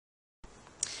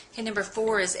Okay, number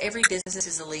 4 is every business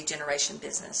is a lead generation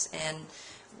business. And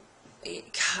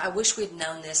I wish we'd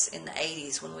known this in the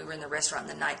 80s when we were in the restaurant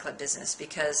and the nightclub business,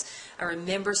 because I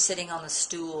remember sitting on the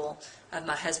stool of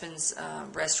my husband's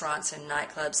restaurants and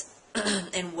nightclubs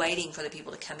and waiting for the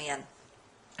people to come in.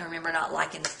 I remember not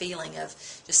liking the feeling of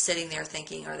just sitting there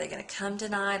thinking, are they going to come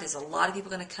tonight? Is a lot of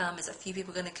people going to come? Is a few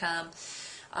people going to come?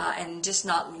 And just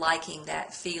not liking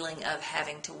that feeling of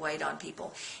having to wait on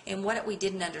people. And what we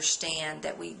didn't understand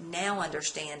that we now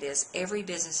understand is every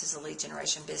business is a lead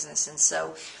generation business. And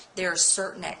so there are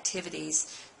certain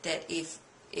activities that if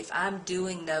I'm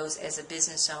doing those as a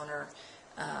business owner,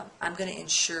 I'm going to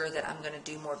ensure that I'm going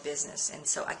to do more business. And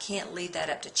so I can't leave that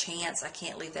up to chance. I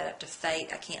can't leave that up to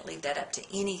fate. I can't leave that up to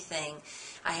anything.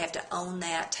 I have to own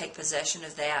that, take possession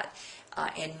of that,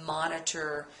 and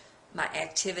monitor my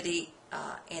activity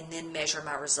and then measure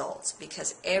my results,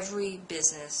 because every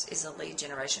business is a lead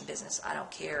generation business. I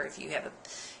don't care if you have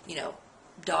a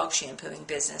dog shampooing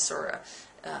business or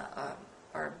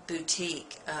a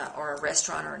boutique or a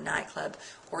restaurant or a nightclub,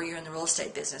 or you're in the real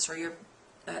estate business, or you're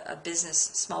a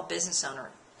small business owner.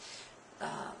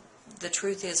 The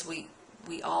truth is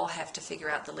we all have to figure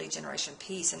out the lead generation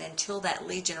piece, and until that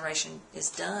lead generation is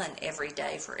done every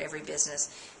day for every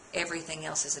business, everything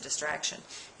else is a distraction.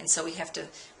 And so we have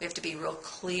to be real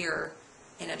clear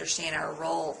and understand our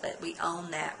role, that we own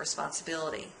that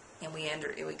responsibility, and we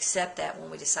accept that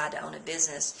when we decide to own a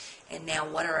business. And now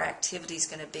what are our activities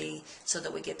going to be so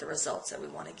that we get the results that we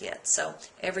want to get? So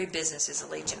every business is a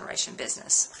lead generation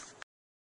business.